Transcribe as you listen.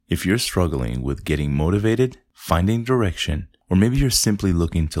If you're struggling with getting motivated, finding direction, or maybe you're simply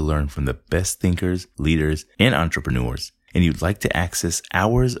looking to learn from the best thinkers, leaders, and entrepreneurs, and you'd like to access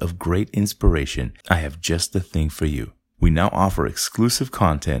hours of great inspiration, I have just the thing for you. We now offer exclusive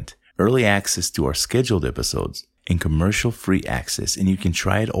content, early access to our scheduled episodes, and commercial-free access, and you can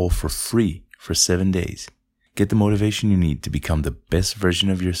try it all for free for 7 days. Get the motivation you need to become the best version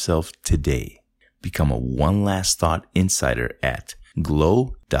of yourself today. Become a One Last Thought Insider at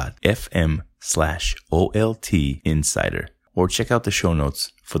glow.fm/OLT Insider, or check out the show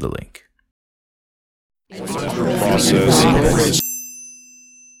notes for the link.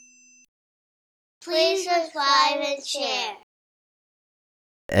 Please subscribe and share.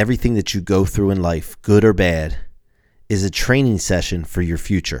 Everything that you go through in life, good or bad, is a training session for your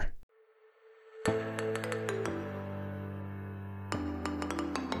future.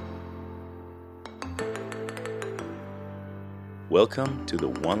 Welcome to the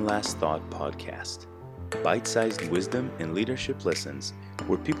One Last Thought podcast, bite-sized wisdom and leadership lessons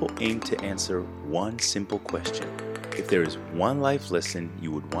where people aim to answer one simple question. If there is one life lesson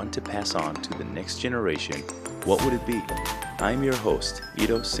you would want to pass on to the next generation, what would it be? I'm your host,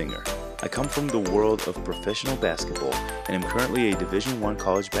 Ido Singer. I come from the world of professional basketball and am currently a Division I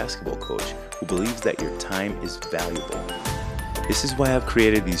college basketball coach who believes that your time is valuable. This is why I've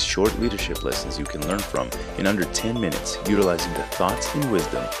created these short leadership lessons you can learn from in under 10 minutes, utilizing the thoughts and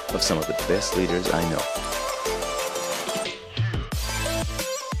wisdom of some of the best leaders I know.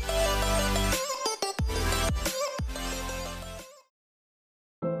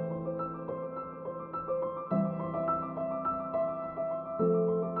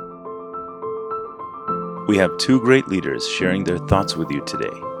 We have two great leaders sharing their thoughts with you today.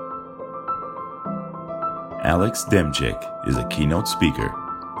 Alex Demchik is a keynote speaker,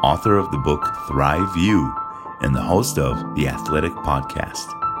 author of the book Thrive You, and the host of The Athletic Podcast.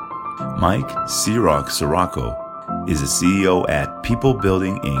 Mike Sirocco is a CEO at People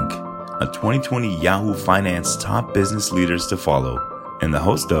Building Inc., a 2020 Yahoo Finance Top Business Leaders to Follow, and the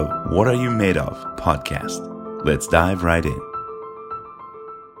host of What Are You Made Of podcast. Let's dive right in.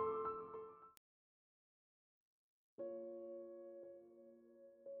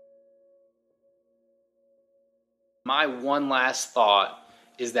 My one last thought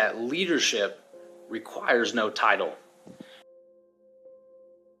is that leadership requires no title.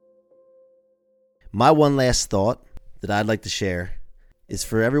 My one last thought that I'd like to share is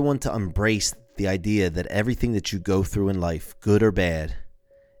for everyone to embrace the idea that everything that you go through in life, good or bad,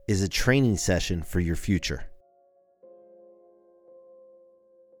 is a training session for your future.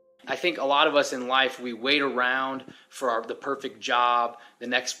 I think a lot of us in life, we wait around for the perfect job, the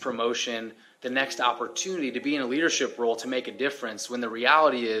next promotion, the next opportunity to be in a leadership role to make a difference, when the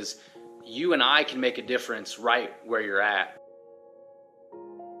reality is you and I can make a difference right where you're at.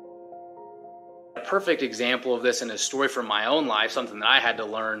 A perfect example of this, and a story from my own life, something that I had to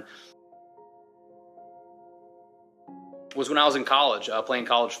learn, was when I was in college, playing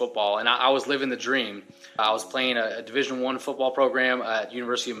college football, and I was living the dream. I was playing a Division I football program at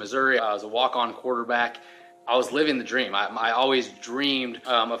University of Missouri. I was a walk-on quarterback. I was living the dream. I always dreamed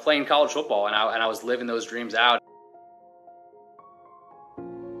of playing college football, and I was living those dreams out.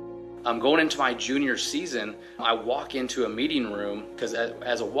 Going into my junior season, I walk into a meeting room, because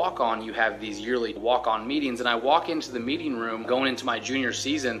as a walk-on, you have these yearly walk-on meetings, and I walk into the meeting room going into my junior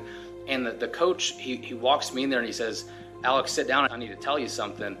season, and the coach, he walks me in there and he says, "Alex, sit down. I need to tell you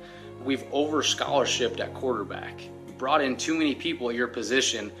something. We've over-scholarshiped at quarterback. You brought in too many people at your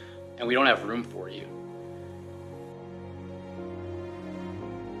position, and we don't have room for you."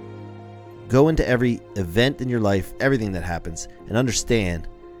 Go into every event in your life, everything that happens, and understand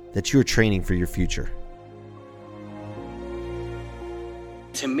that you're training for your future.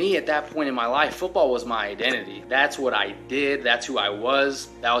 To me, at that point in my life, football was my identity. That's what I did. That's who I was.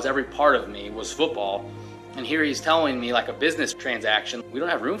 That was every part of me, was football. And here he's telling me, like a business transaction, we don't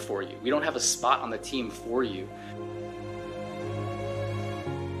have room for you. We don't have a spot on the team for you.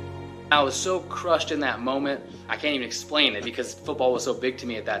 I was so crushed in that moment, I can't even explain it, because football was so big to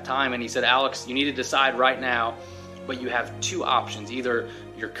me at that time. And he said, "Alex, you need to decide right now, but you have two options. Either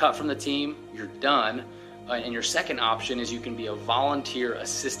you're cut from the team, you're done, and your second option is you can be a volunteer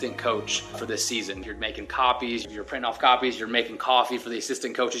assistant coach for this season. You're making copies, you're printing off copies, you're making coffee for the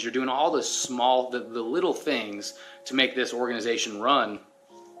assistant coaches, you're doing all the small, the little things to make this organization run."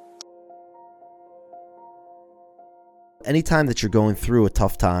 Anytime that you're going through a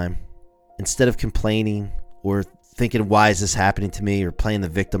tough time, instead of complaining or thinking, why is this happening to me, or playing the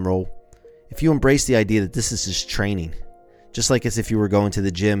victim role, if you embrace the idea that this is just training, just like as if you were going to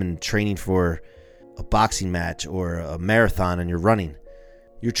the gym and training for a boxing match or a marathon and you're running,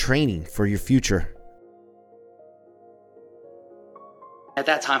 You're training for your future. At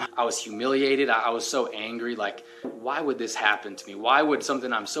that time, I was humiliated. I was so angry. Like, why would this happen to me? Why would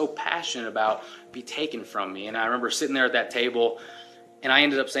something I'm so passionate about be taken from me? And I remember sitting there at that table, and I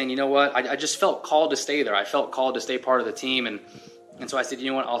ended up saying, you know what? I just felt called to stay there. I felt called to stay part of the team. And so I said,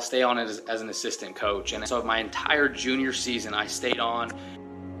 you know what? I'll stay on as an assistant coach. And so my entire junior season, I stayed on.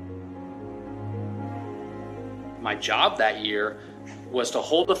 My job that year was to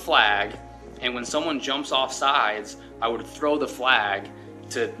hold the flag, and when someone jumps off sides, I would throw the flag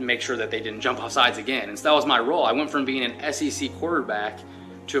to make sure that they didn't jump off sides again. And so that was my role. I went from being an SEC quarterback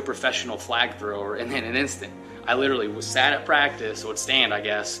to a professional flag thrower in an instant. I literally was sat at practice, would stand, I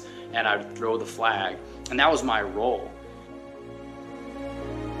guess, and I'd throw the flag. And that was my role.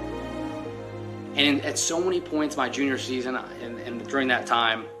 And at so many points my junior season and during that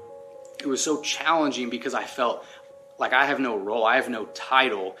time, it was so challenging because I felt like I have no role, I have no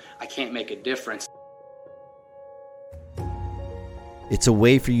title, I can't make a difference. It's a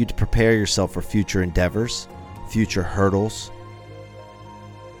way for you to prepare yourself for future endeavors, future hurdles.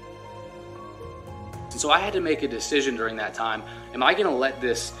 So I had to make a decision during that time. Am I going to let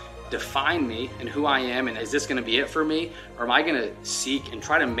this define me and who I am, and is this going to be it for me? Or am I going to seek and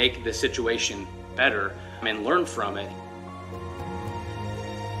try to make the situation better and learn from it?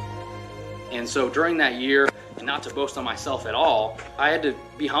 And so during that year, and not to boast on myself at all, I had to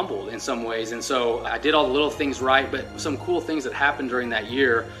be humbled in some ways. And so I did all the little things right, but some cool things that happened during that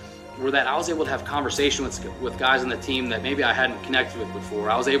year were that I was able to have conversation with guys on the team that maybe I hadn't connected with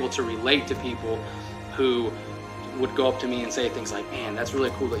before. I was able to relate to people who would go up to me and say things like, man, that's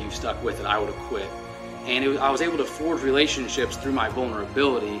really cool that you stuck with it, I would have quit. And I was able to forge relationships through my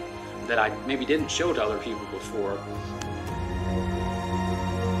vulnerability that I maybe didn't show to other people before.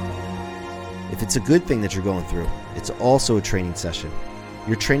 If it's a good thing that you're going through, it's also a training session.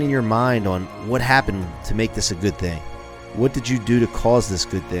 You're training your mind on what happened to make this a good thing. What did you do to cause this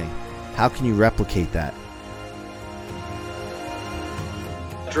good thing? How can you replicate that?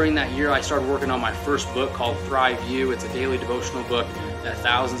 During that year, I started working on my first book called Thrive You. It's a daily devotional book that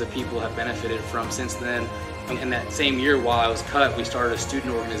thousands of people have benefited from since then. In that same year, while I was cut, we started a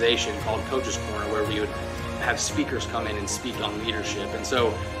student organization called Coach's Corner, where we would have speakers come in and speak on leadership. And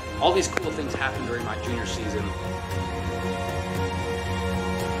so all these cool things happened during my junior season.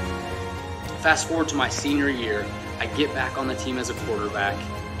 Fast forward to my senior year, I get back on the team as a quarterback,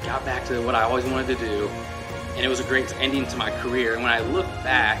 got back to what I always wanted to do, and it was a great ending to my career. And when I look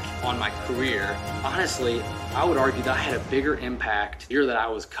back on my career, honestly, I would argue that I had a bigger impact the year that I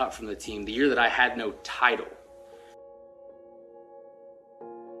was cut from the team, the year that I had no title.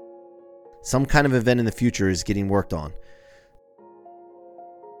 Some kind of event in the future is getting worked on.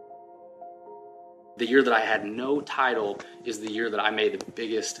 The year that I had no title is the year that I made the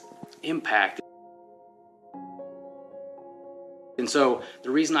biggest impact. And so the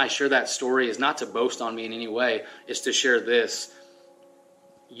reason I share that story is not to boast on me in any way, is to share this.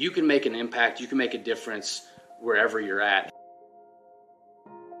 You can make an impact, you can make a difference wherever you're at.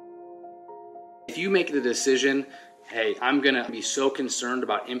 If you make the decision, hey, I'm going to be so concerned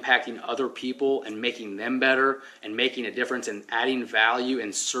about impacting other people and making them better and making a difference and adding value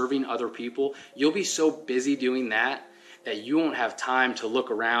and serving other people, you'll be so busy doing that you won't have time to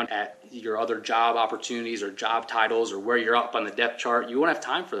look around at your other job opportunities or job titles or where you're up on the depth chart. You won't have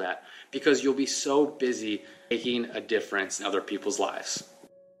time for that because you'll be so busy making a difference in other people's lives.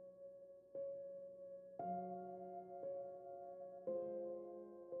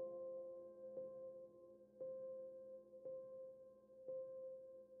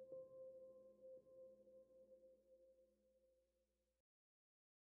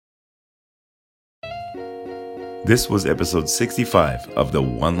 This was episode 65 of the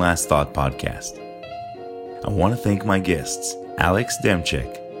One Last Thought podcast. I want to thank my guests, Alex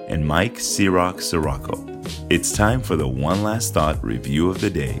Demchek and Mike Sirocco. It's time for the One Last Thought review of the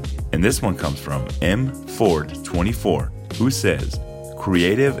day, and this one comes from M. Ford 24, who says,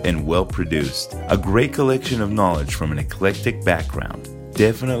 creative and well-produced, a great collection of knowledge from an eclectic background,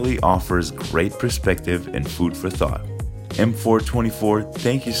 definitely offers great perspective and food for thought. M424,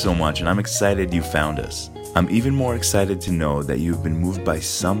 thank you so much, and I'm excited you found us. I'm even more excited to know that you've been moved by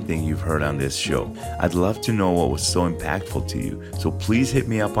something you've heard on this show. I'd love to know what was so impactful to you, so please hit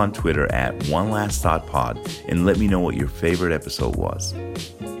me up on Twitter at OneLastThoughtPod and let me know what your favorite episode was.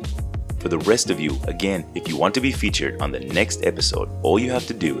 For the rest of you, again, if you want to be featured on the next episode, all you have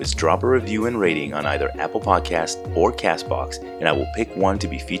to do is drop a review and rating on either Apple Podcast or CastBox, and I will pick one to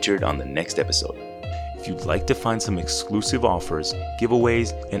be featured on the next episode. If you'd like to find some exclusive offers,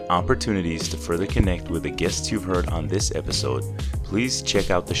 giveaways, and opportunities to further connect with the guests you've heard on this episode, please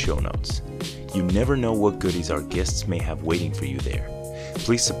check out the show notes. You never know what goodies our guests may have waiting for you there.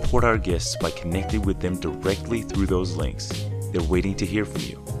 Please support our guests by connecting with them directly through those links. They're waiting to hear from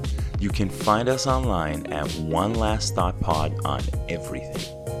you. You can find us online at One Last Thought Pod on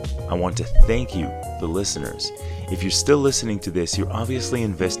everything. I want to thank you, the listeners. If you're still listening to this, you're obviously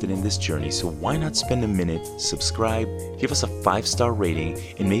invested in this journey, so why not spend a minute, subscribe, give us a 5-star rating,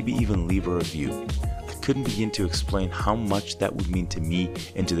 and maybe even leave a review. I couldn't begin to explain how much that would mean to me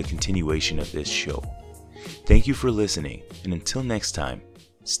and to the continuation of this show. Thank you for listening, and until next time,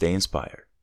 stay inspired.